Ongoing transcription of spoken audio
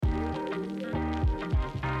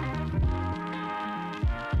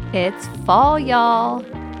It's fall, y'all,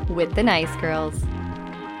 with the Nice Girls.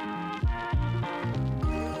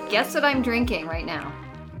 Guess what I'm drinking right now?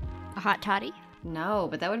 A hot toddy? No,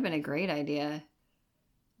 but that would have been a great idea.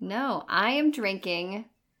 No, I am drinking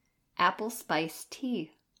apple spice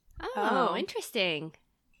tea. Oh, interesting.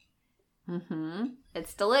 Mm-hmm.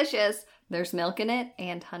 It's delicious. There's milk in it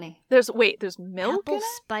and honey. There's milk in Apple it?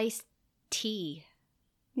 spice tea.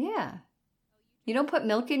 Yeah. You don't put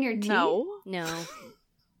milk in your tea? No.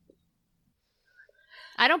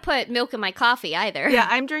 I don't put milk in my coffee either. Yeah,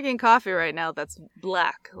 I'm drinking coffee right now that's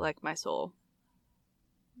black, like my soul.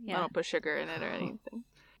 Yeah. I don't put sugar in it or anything.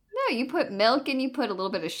 No, you put milk and you put a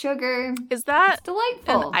little bit of sugar. Is that It's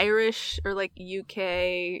delightful. an Irish or like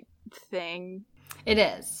UK thing? It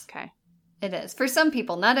is. Okay. It is. For some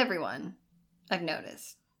people, not everyone, I've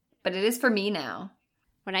noticed. But it is for me now.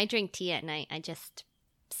 When I drink tea at night, I just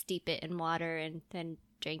steep it in water and then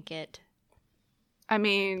drink it I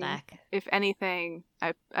mean, black. if anything,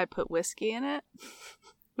 I put whiskey in it,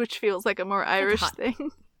 which feels like a more Irish hot.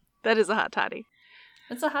 thing. That is a hot toddy.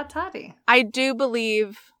 It's a hot toddy. I do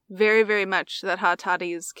believe very, very much that hot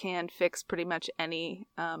toddies can fix pretty much any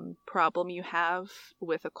problem you have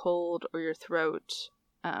with a cold or your throat.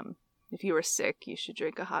 If you were sick, you should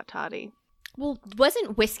drink a hot toddy. Well,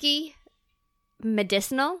 wasn't whiskey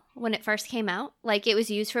medicinal when it first came out? Like, it was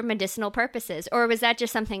used for medicinal purposes? Or was that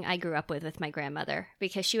just something I grew up with my grandmother?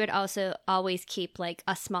 Because she would also always keep, like,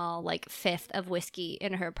 a small, like, fifth of whiskey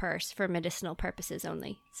in her purse for medicinal purposes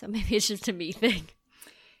only. So maybe it's just a me thing.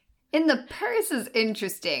 In the purse is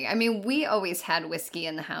interesting. I mean, we always had whiskey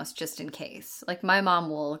in the house just in case. Like, my mom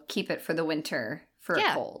will keep it for the winter for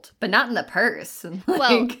a cold. But not in the purse.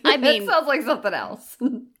 Well, I mean... It sounds like something else.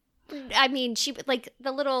 I mean, she would, like,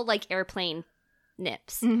 the little, like, airplane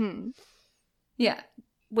nips. Mm-hmm. Yeah.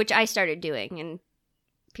 Which I started doing, and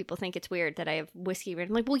people think it's weird that I have whiskey. I'm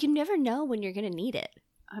like, well, you never know when you're going to need it.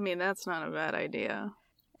 I mean, that's not a bad idea.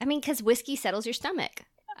 I mean, because whiskey settles your stomach.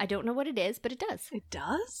 I don't know what it is, but it does. It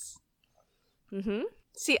does? Mm-hmm.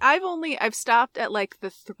 See, I've stopped at, like,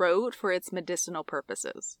 the throat for its medicinal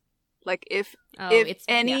purposes. Like, if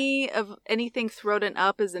anything throat and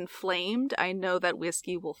up is inflamed, I know that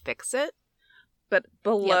whiskey will fix it. But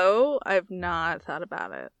below, I've not thought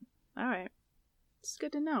about it. All right. It's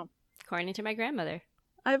good to know. According to my grandmother.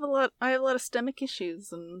 I have a lot of stomach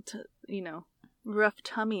issues and, rough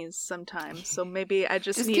tummies sometimes. So maybe I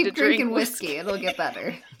just need to keep drink drinking whiskey. It'll get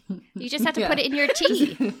better. You just have to put it in your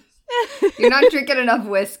tea. You're not drinking enough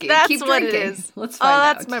whiskey. That's keep what drinking. it is. Let's find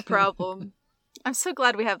out. That's my problem. I'm so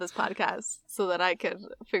glad we have this podcast so that I can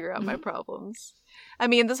figure out my problems. I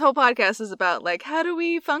mean, this whole podcast is about, like, how do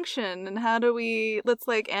we function and let's,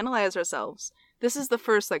 like, analyze ourselves. This is the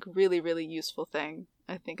first, like, really, really useful thing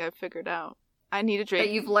I think I've figured out. I need to drink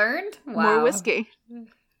that you've learned? more whiskey.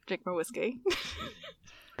 Drink more whiskey.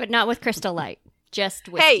 But not with Crystal Light. Just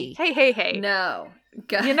whiskey. Hey. No.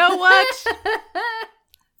 You know what?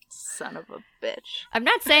 Son of a bitch. I'm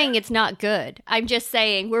not saying it's not good. I'm just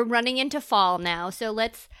saying we're running into fall now, so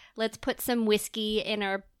let's put some whiskey in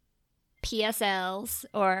our PSLs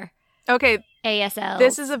or ASLs.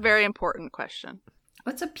 This is a very important question.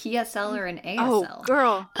 What's a PSL or an ASL? Oh,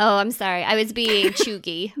 girl. Oh, I'm sorry. I was being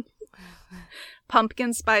chuggy.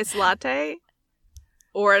 Pumpkin spice latte?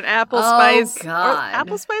 Or an apple spice. God.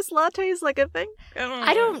 Apple spice latte is like a thing?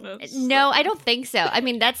 I don't think so. I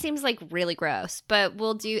mean, that seems like really gross, but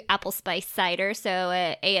we'll do apple spice cider, so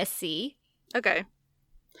ASC. Okay.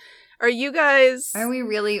 Are you guys... Are we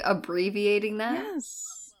really abbreviating that?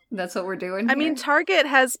 Yes. That's what we're doing I here? mean, Target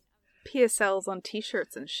has PSLs on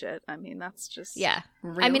t-shirts and shit. I mean, that's just... Yeah.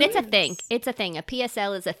 Really? I mean, it's a thing. It's a thing. A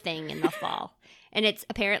PSL is a thing in the fall. And it's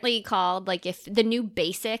apparently called, like, if the new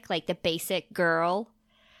basic, like the basic girl...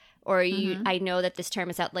 Or I know that this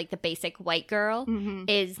term is out, like the basic white girl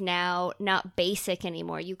is now not basic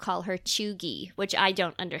anymore. You call her chuggy, which I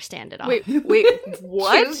don't understand at all. Wait,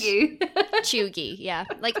 what? Chuggy, yeah.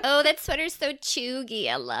 Like, oh, that sweater's so chuggy.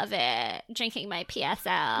 I love it. Drinking my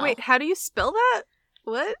PSL. Wait, how do you spell that?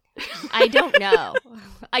 What? I don't know.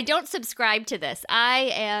 I don't subscribe to this.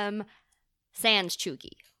 I am sans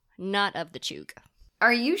chuggy, not of the chug.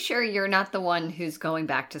 Are you sure you're not the one who's going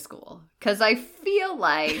back to school? Because I feel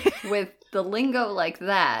like with the lingo like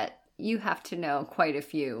that, you have to know quite a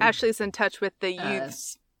few. Ashley's in touch with the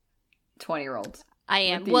youths. 20-year-olds. I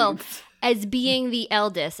am. Well, as being the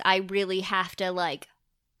eldest, I really have to, like,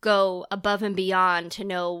 go above and beyond to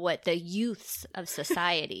know what the youths of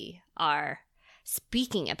society are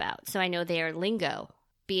speaking about. So I know their lingo,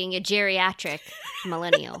 being a geriatric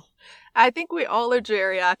millennial. I think we all are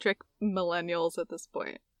geriatric millennials at this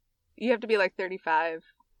point. You have to be like 35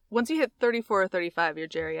 once you hit 34 or 35, you're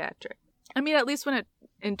geriatric. I mean, at least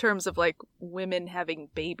in terms of like women having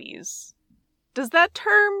babies. Does that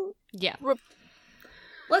term? Yeah.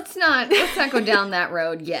 Let's not go down that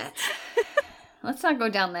road yet. Let's not go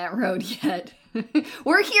down that road yet.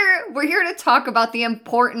 We're here to talk about the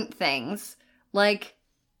important things like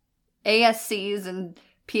ASCs and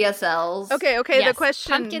PSLs. Okay. Yes, The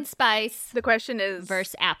question. pumpkin spice. The question is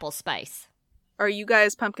versus apple spice. Are you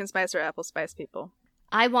guys pumpkin spice or apple spice people?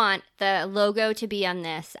 I want the logo to be on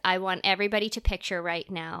this. I want everybody to picture right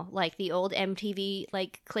now, like the old MTV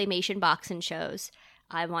like claymation boxing shows.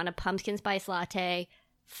 I want a pumpkin spice latte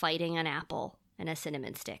fighting an apple and a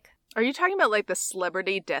cinnamon stick. Are you talking about like the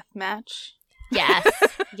celebrity death match? Yes.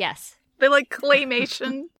 Yes. They like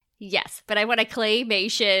claymation. Yes, but I want a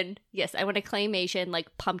claymation. Yes, I want a claymation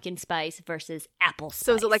like pumpkin spice versus apple spice.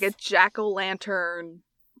 So is it like a jack-o'-lantern,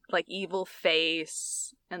 like evil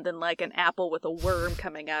face, and then like an apple with a worm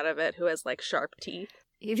coming out of it who has like sharp teeth?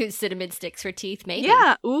 Even cinnamon sticks for teeth, maybe.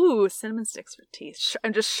 Yeah. Ooh, cinnamon sticks for teeth.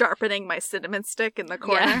 I'm just sharpening my cinnamon stick in the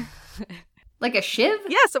corner. Yeah. Like a shiv?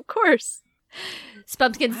 Yes, of course.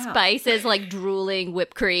 Pumpkin spice is like drooling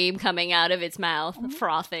whipped cream coming out of its mouth,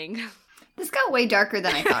 frothing. This got way darker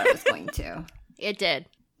than I thought it was going to. It did.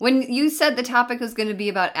 When you said the topic was going to be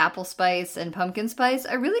about apple spice and pumpkin spice,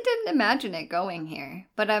 I really didn't imagine it going here.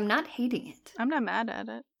 But I'm not hating it. I'm not mad at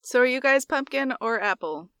it. So are you guys pumpkin or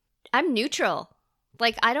apple? I'm neutral.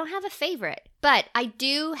 Like, I don't have a favorite, but I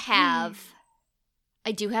do have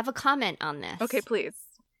a comment on this. Okay, please.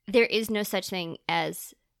 There is no such thing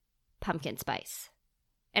as pumpkin spice.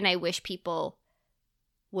 And I wish people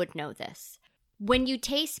would know this. When you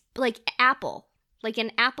taste, like apple, like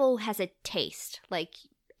an apple has a taste. Like,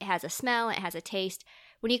 it has a smell, it has a taste.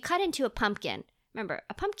 When you cut into a pumpkin, remember,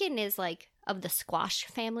 a pumpkin is like of the squash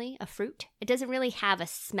family of fruit. It doesn't really have a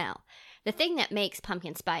smell. The thing that makes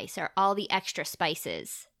pumpkin spice are all the extra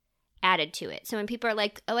spices added to it. So when people are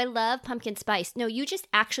like, oh, I love pumpkin spice. No, you just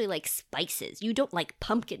actually like spices. You don't like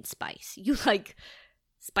pumpkin spice. You like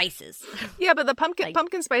spices. Yeah, but the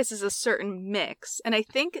pumpkin spice is a certain mix. And I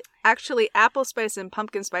think actually apple spice and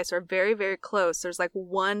pumpkin spice are very, very close. There's like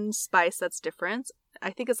one spice that's different.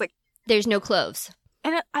 I think it's like... There's no cloves.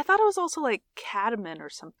 And I thought it was also like cadmium or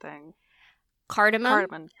something.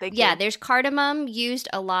 Cardamom? Thank yeah, you. there's cardamom used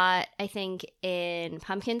a lot, I think, in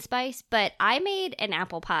pumpkin spice. But I made an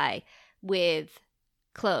apple pie with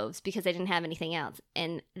cloves because I didn't have anything else.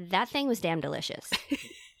 And that thing was damn delicious.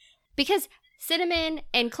 Because cinnamon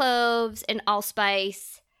and cloves and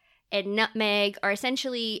allspice and nutmeg are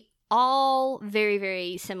essentially all very,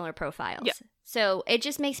 very similar profiles. Yeah. So it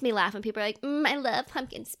just makes me laugh when people are like, I love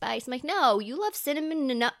pumpkin spice. I'm like, no, you love cinnamon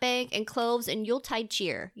and nutmeg and cloves and Yuletide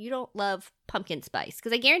cheer. You don't love pumpkin spice.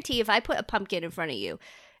 Because I guarantee if I put a pumpkin in front of you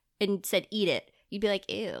and said eat it, you'd be like,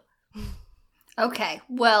 ew. Okay,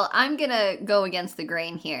 well, I'm gonna go against the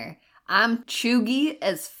grain here. I'm chuggy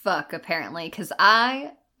as fuck, apparently, because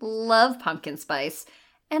I love pumpkin spice,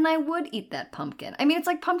 and I would eat that pumpkin. I mean, it's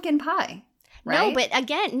like pumpkin pie. Right? No, but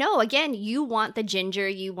again, you want the ginger,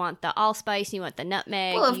 you want the allspice, you want the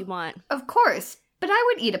nutmeg, you want... Of course, but I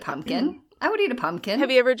would eat a pumpkin. I would eat a pumpkin.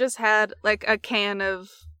 Have you ever just had like a can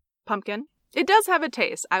of pumpkin? It does have a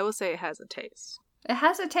taste. I will say it has a taste. It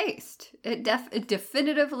has a taste. It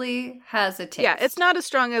definitively has a taste. Yeah, it's not as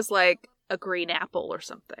strong as like a green apple or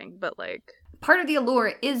something, but like... Part of the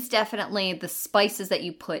allure is definitely the spices that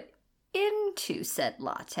you put into said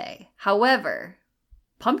latte. However...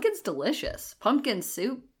 pumpkin's delicious. Pumpkin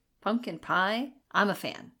soup, pumpkin pie. I'm a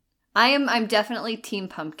fan. I'm definitely team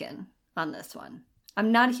pumpkin on this one.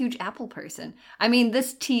 I'm not a huge apple person. I mean,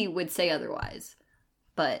 this tea would say otherwise.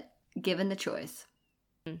 But given the choice.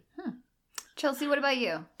 Chelsea, what about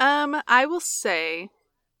you? I will say,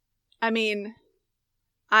 I mean,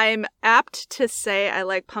 I'm apt to say I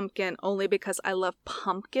like pumpkin only because I love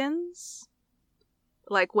pumpkins.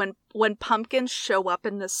 Like when pumpkins show up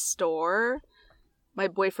in the store, my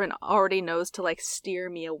boyfriend already knows to like steer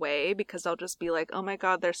me away because I'll just be like, oh my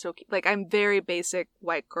god, they're so cute. Like, I'm very basic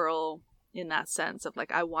white girl in that sense of like,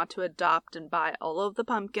 I want to adopt and buy all of the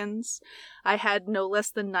pumpkins. I had no less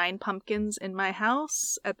than 9 pumpkins in my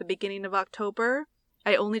house at the beginning of October.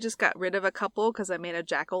 I only just got rid of a couple because I made a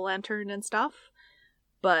jack-o'-lantern and stuff.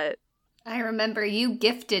 But I remember you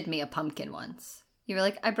gifted me a pumpkin once. You were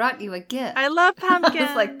like, I brought you a gift. I love pumpkins. I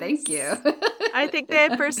was like, thank you. I think they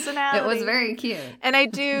have personality. It was very cute. And I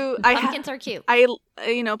do. Pumpkins are cute.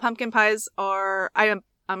 Pumpkin pies are.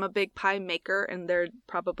 I'm a big pie maker, and they're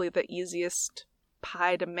probably the easiest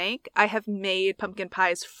pie to make. I have made pumpkin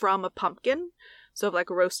pies from a pumpkin, so I've like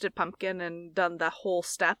roasted pumpkin and done the whole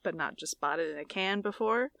step, and not just bought it in a can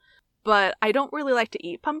before. But I don't really like to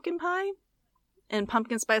eat pumpkin pie. And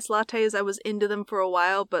pumpkin spice lattes, I was into them for a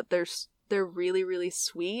while, but they're really, really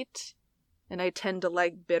sweet. And I tend to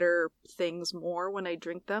like bitter things more when I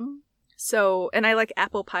drink them. So, and I like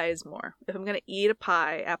apple pies more. If I'm going to eat a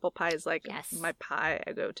pie, apple pie is like my pie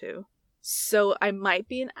I go to. So I might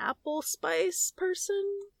be an apple spice person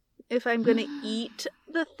if I'm going to eat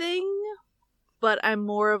the thing. But I'm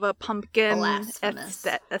more of a pumpkin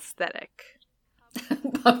aesthetic.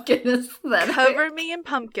 Pumpkin aesthetic. Cover me in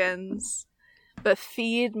pumpkins, but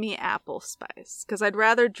feed me apple spice. Because I'd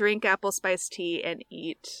rather drink apple spice tea and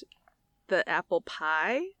eat the apple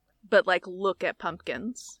pie, but like look at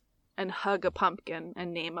pumpkins and hug a pumpkin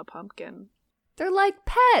and name a pumpkin. They're like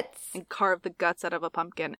pets. And carve the guts out of a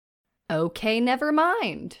pumpkin. Okay, never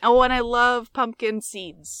mind. Oh, and I love pumpkin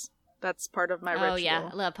seeds. That's part of my ritual. Oh yeah,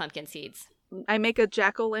 I love pumpkin seeds. I make a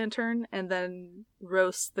jack-o'-lantern and then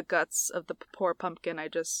roast the guts of the poor pumpkin I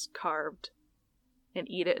just carved and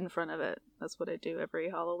eat it in front of it. That's what I do every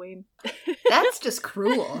Halloween. That's just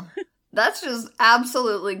cruel. That's just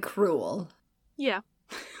absolutely cruel. Yeah.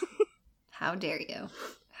 How dare you?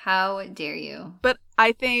 How dare you? But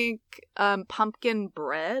I think pumpkin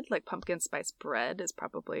bread, like pumpkin spice bread, is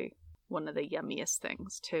probably one of the yummiest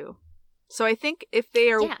things, too. So I think if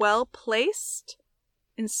they are well placed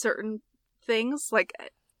in certain things, like,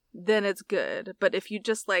 then it's good. But if you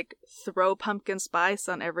just like throw pumpkin spice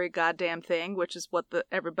on every goddamn thing, which is what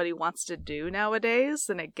everybody wants to do nowadays,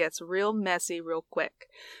 then it gets real messy real quick.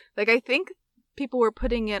 Like, I think people were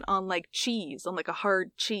putting it on like cheese, on like a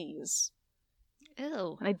hard cheese.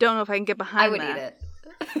 Ew. And I don't know if I can get behind I would that. eat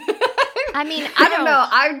it. I mean, I don't know.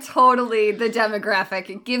 I'm totally the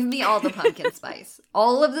demographic. Give me all the pumpkin spice.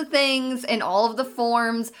 All of the things in all of the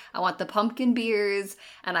forms. I want the pumpkin beers,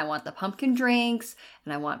 and I want the pumpkin drinks,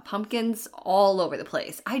 and I want pumpkins all over the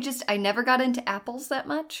place. I never got into apples that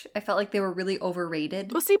much. I felt like they were really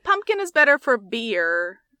overrated. Well, see, pumpkin is better for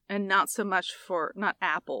beer and not so much for, not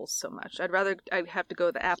apples so much. I'd have to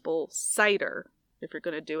go the apple cider if you're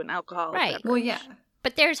going to do an alcoholic beverage. Well, yeah.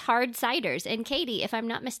 But there's hard ciders. And Katie, if I'm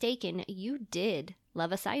not mistaken, you did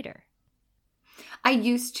love a cider. I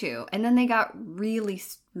used to. And then they got really,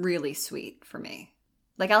 really sweet for me.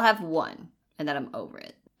 Like, I'll have one and then I'm over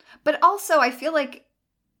it. But also, I feel like,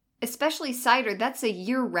 especially cider, that's a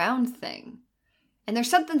year-round thing. And there's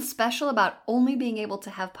something special about only being able to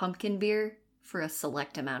have pumpkin beer for a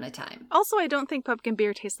select amount of time. Also, I don't think pumpkin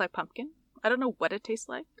beer tastes like pumpkin. I don't know what it tastes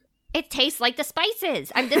like. It tastes like the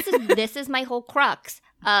spices. This is my whole crux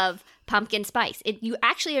of pumpkin spice. You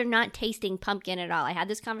actually are not tasting pumpkin at all. I had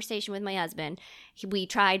this conversation with my husband. We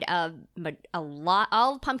tried a lot,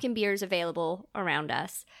 all pumpkin beers available around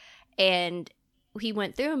us, and he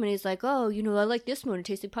went through them and he's like, "Oh, I like this one. It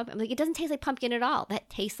tastes like pumpkin." I'm like, "It doesn't taste like pumpkin at all. That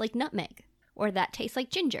tastes like nutmeg, or that tastes like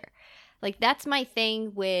ginger." Like, that's my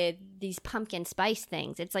thing with these pumpkin spice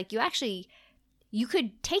things. It's like you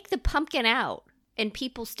could take the pumpkin out, and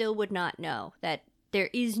people still would not know that there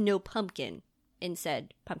is no pumpkin in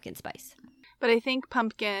said pumpkin spice. But I think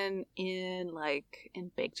pumpkin in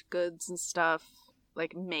baked goods and stuff,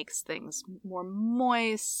 like, makes things more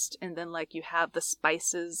moist. And then, like, you have the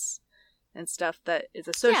spices and stuff that is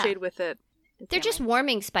associated with it. They're just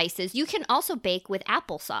warming spices. You can also bake with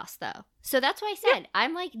applesauce, though. So that's why I said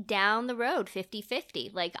I'm like down the road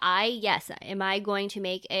 50-50. Like, am I going to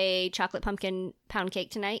make a chocolate pumpkin pound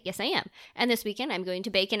cake tonight? Yes, I am. And this weekend I'm going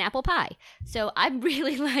to bake an apple pie. So I'm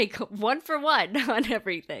really like 1 for 1 on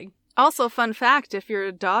everything. Also, fun fact, if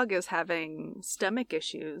your dog is having stomach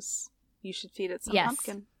issues, you should feed it some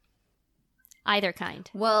pumpkin. Either kind.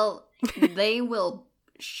 Well, they will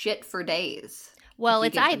shit for days. Well,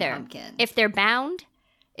 it's either. If they're bound,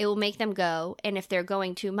 it will make them go, and if they're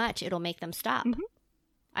going too much, it'll make them stop. Mm-hmm.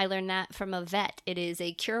 I learned that from a vet. It is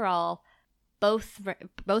a cure-all, both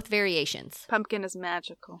variations. Pumpkin is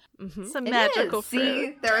magical. Mm-hmm. It's a magical fruit.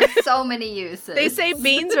 See, there are so many uses. They say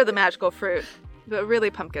beans are the magical fruit, but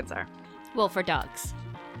really pumpkins are. Well, for dogs.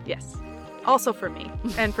 Yes. Also for me,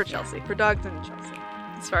 and for Chelsea. For dogs and Chelsea,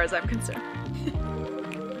 as far as I'm concerned.